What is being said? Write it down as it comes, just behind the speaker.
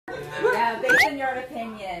Yeah, based on your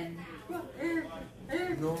opinion.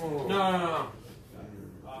 No.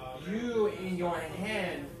 You in your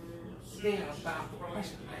head think about the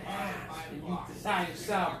question I asked, and you decide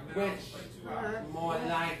yourself which more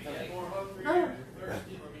likely.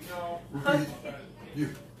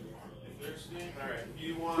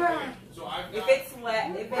 If it's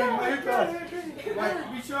less, if it's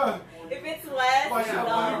less,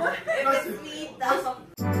 dumb. If it's sweet, dumb.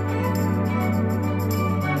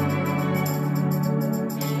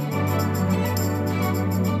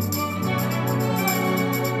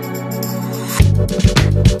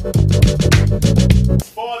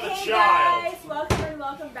 For the Hey child. guys,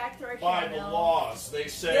 welcome back to our By channel. the laws, they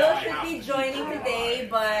say Bill I should have be to joining today,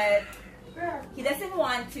 but he doesn't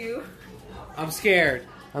want to. I'm scared.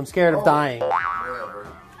 I'm scared of dying.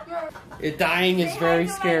 Dying is very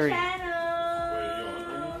scary.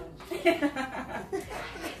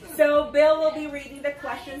 So Bill will be reading the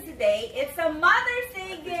questions today. It's a Mother's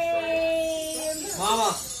Day game.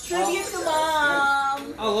 Mama. Tribute to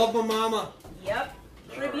mom. I love my mama. Yep.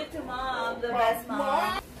 Tribute to mom, the best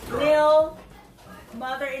mom. Mill,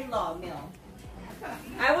 mother-in-law, Mill.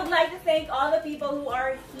 I would like to thank all the people who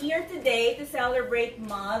are here today to celebrate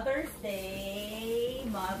Mother's Day.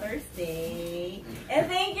 Mother's Day. And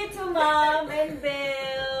thank you to Mom and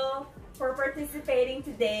Bill for participating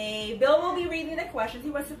today. Bill will be reading the questions.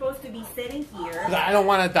 He was supposed to be sitting here I don't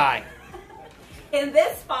want to die. in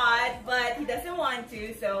this spot, but he doesn't want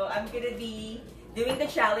to, so I'm gonna be doing the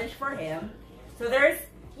challenge for him. So there's,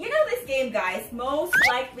 you know this game, guys, most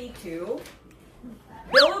likely to.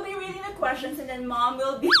 Bill will be reading the questions, and then Mom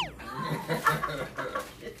will be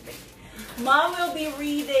Mom will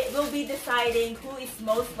be deciding who is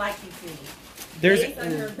most likely to. Based on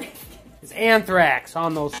her There's anthrax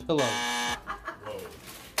on those pillows.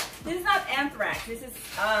 This is not anthrax. This is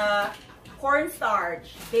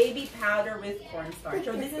cornstarch, baby powder with cornstarch.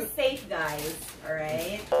 So this is safe, guys. All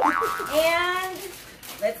right. And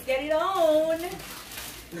let's get it on.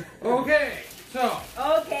 Okay, so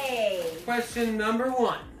Okay. question number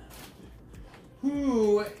 1.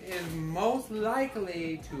 Who is most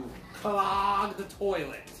likely to clog the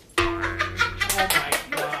toilet? Oh my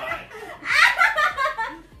god.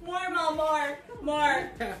 More, Mom, more.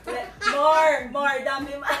 Dump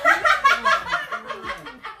him.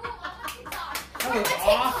 That was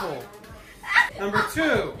awful. Number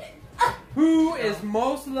 2. Who is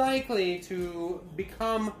most likely to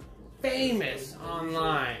become famous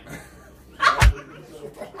online?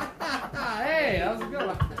 Hey, that was a good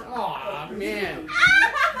one. Aw, man.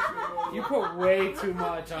 You put way too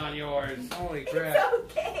much on yours. Holy crap. It's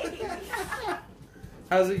okay.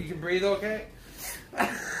 How's it? You can breathe okay?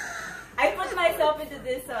 I put myself into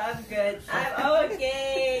this, so I'm good. I'm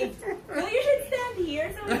okay. Well, you should stand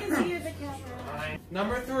here so we can see you in the camera.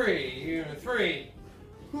 Number 3.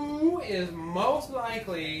 Who is most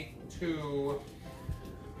likely to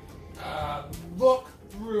look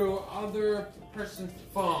through other person's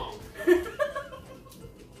phone?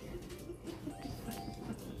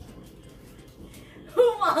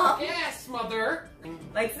 Who, Mom? Yes, mother.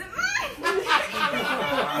 Like,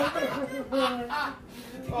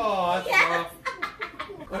 Oh, that's yes. rough.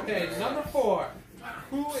 Okay, number 4.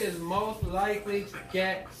 Who is most likely to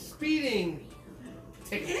get speeding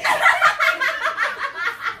tickets?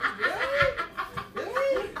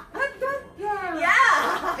 Really?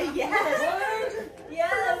 Yeah. Yes.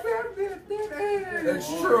 Yes. It's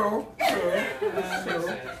true.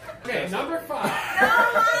 Okay, number 5.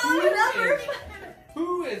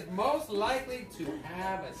 Who is most likely to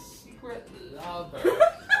have a secret lover? Oh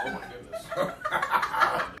my goodness.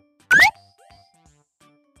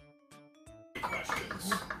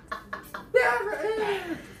 Questions.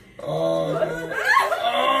 Oh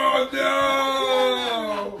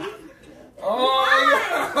no!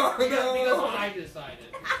 Oh Because I decided.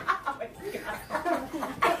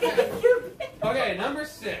 Okay, number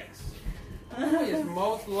 6. Who is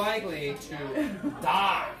most likely to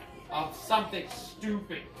die of something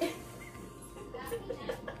stupid?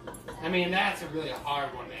 I mean, that's a really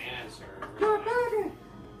hard one to answer.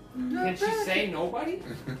 Can she say nobody?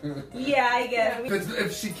 Yeah, I guess.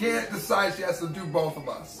 If she can't decide, she has to do both of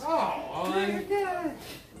us. Oh, well then.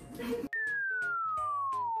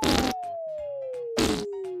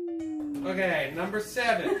 Okay, number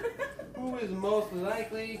 7. Who is most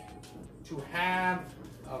likely to have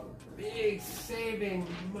a big saving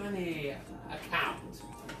money account?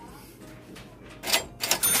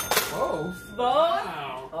 Both. Both?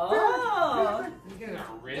 Wow. Oh. You guys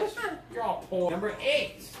are rich. You're all poor. Number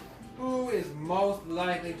 8. Who is most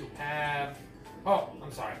likely to have... Oh,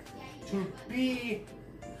 I'm sorry. To be...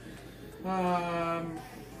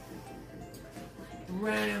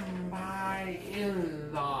 threatened by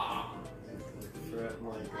in-law.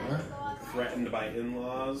 Threatened by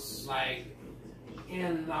in-laws. Like,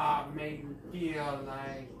 in-law make you feel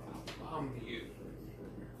like you.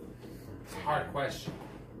 It's a hard question.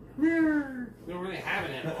 We don't really have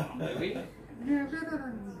an in-law, do we?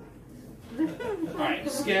 Alright,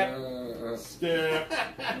 skip. Skip.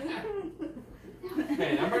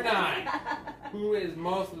 Okay, number 9. Who is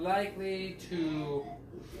most likely to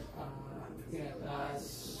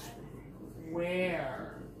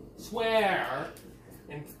swear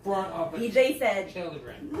in front of EJ said.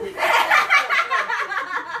 children?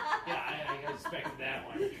 Yeah, I expected that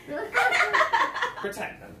one.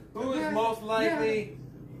 Protect them. Who is most likely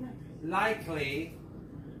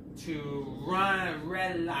to run a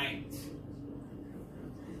red light?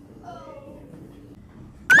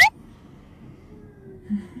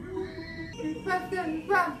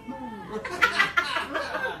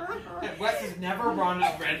 Wes has never run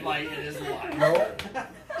a red light in his life. Nope.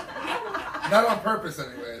 Not on purpose,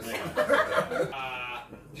 anyways.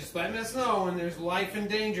 Just letting us know when there's life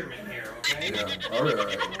endangerment here, okay? Yeah, alright.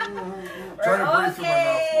 Trying to breathe through my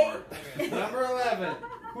mouth more. Number 11.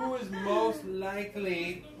 Who is most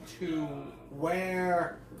likely to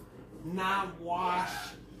wear not wash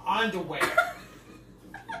underwear?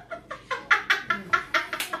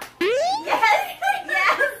 Yes!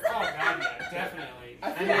 Oh, God, yeah, definitely.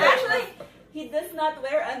 Actually, he does not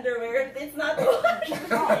wear underwear. It's not washed.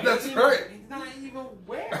 No, That's he right. He's not even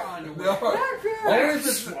wear underwear. No. Only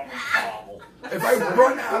if I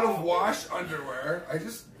run out of wash underwear, I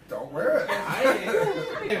just don't wear it.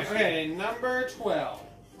 Okay, number 12.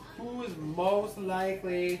 Who is most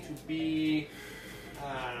likely to be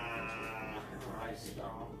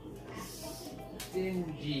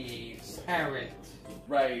stingy parent?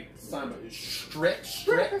 Right. Simon. Strict.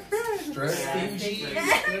 Yeah, Stingy.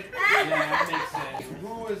 that makes sense.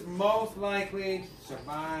 Who is most likely to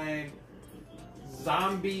survive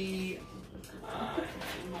zombie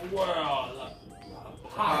in the world?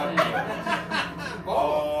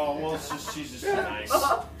 Oh, well, she's just nice.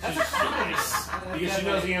 She's just nice. Because she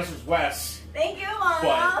knows the answer's Wes. Thank you, Mom.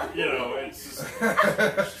 But, you know, it's just,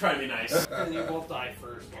 she's trying to be nice. And you both die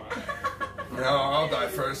first. No, I'll die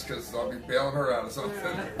first because I'll be bailing her out of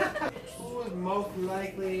something. Who is most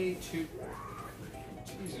likely to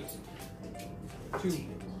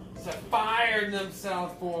fire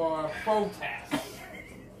themselves for protest?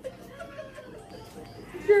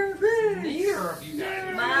 Neither of you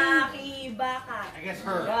guys. Maki baka. I guess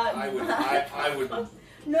her. I would.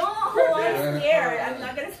 No, I'm scared. I'm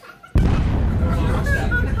not gonna.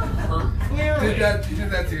 Clearly. You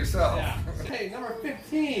did that to yourself. Yeah. Okay, number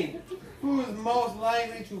 15. Who is most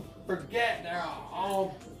likely to forget their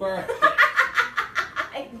own birthday?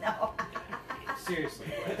 I know. Seriously,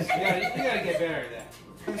 you gotta get better at that.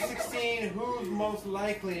 Number 16. Who's most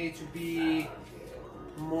likely to be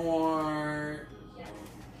more?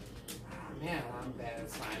 Man, I'm bad at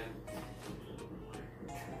signing.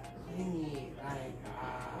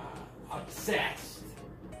 Obsessed.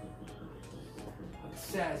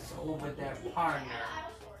 Obsessed over their partner.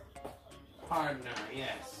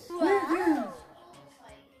 Yes.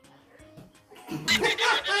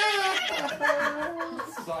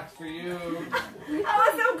 Sucks for you. I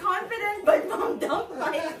was so confident, but Mom don't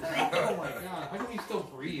like Oh me. my God, how can you still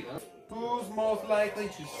breathe? Huh? Who's most likely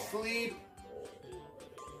to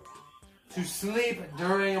sleep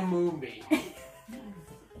during a movie?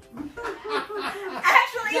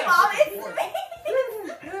 Actually, Mom, it's me.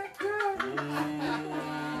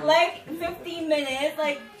 Like 15 minutes,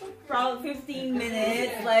 like probably 15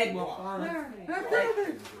 minutes, like.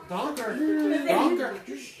 Donker.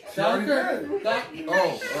 Oh,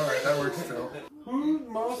 alright, that works too. Who's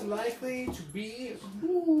most likely to be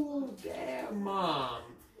their mom?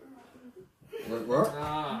 Wait, what?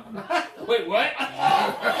 Wait, what?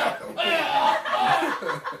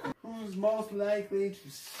 Who's most likely to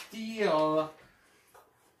steal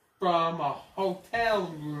from a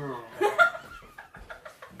hotel room?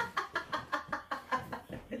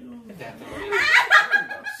 Definitely.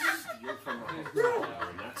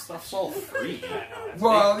 That stuff's all free.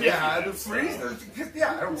 Well, yeah, the freezer.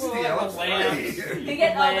 Yeah, I don't steal. It's free. You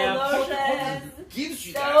get all the lotions. Gives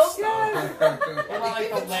you So that stuff. What about like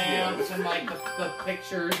the lamps and like the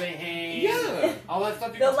pictures they hang? Yeah. All that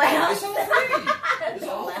stuff you The can lamps. It's all free. It's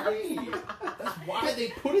all free. That's why they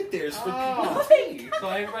put it there. So people to pay. So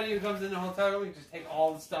everybody who comes in the hotel room, you just take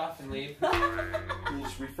all the stuff and leave. You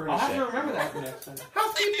just refurnish I'll have to it. remember that for next time.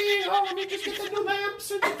 Housekeeping. Oh, let me just get the new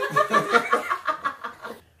lamps.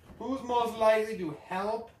 Who's most likely to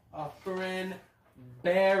help a friend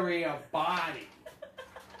bury a body?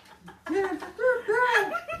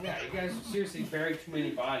 Yeah, you guys seriously buried too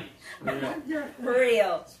many bodies. For real. For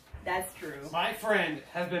real. That's true. My friend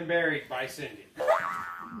has been buried by Cindy.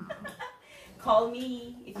 Call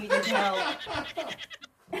me if you need help.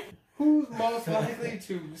 Who's most likely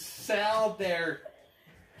to sell their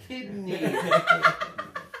kidney?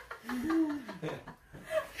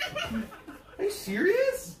 Are you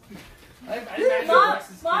serious? I imagine Mom,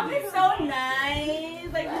 Wes's Mom kidney. is so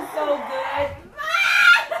nice. Like, she's so good.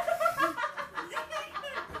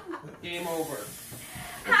 Game over.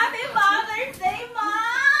 Happy Mother's Day, Mom!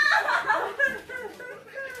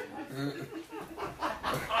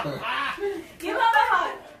 Give Mom a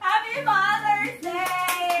hug. Happy Mother's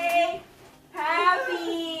Day!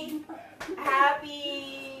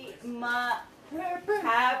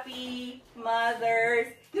 Happy Mother's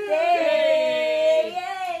Day!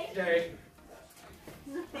 Yay! Okay.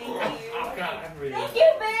 Thank you. Oh, God, I'm ready. Thank you,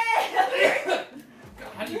 Ben!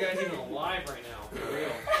 God, how are you guys even alive right now? For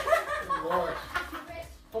real. Lord.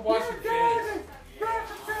 Go wash your face.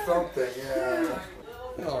 Something, yeah.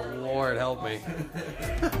 Oh, Lord, help me.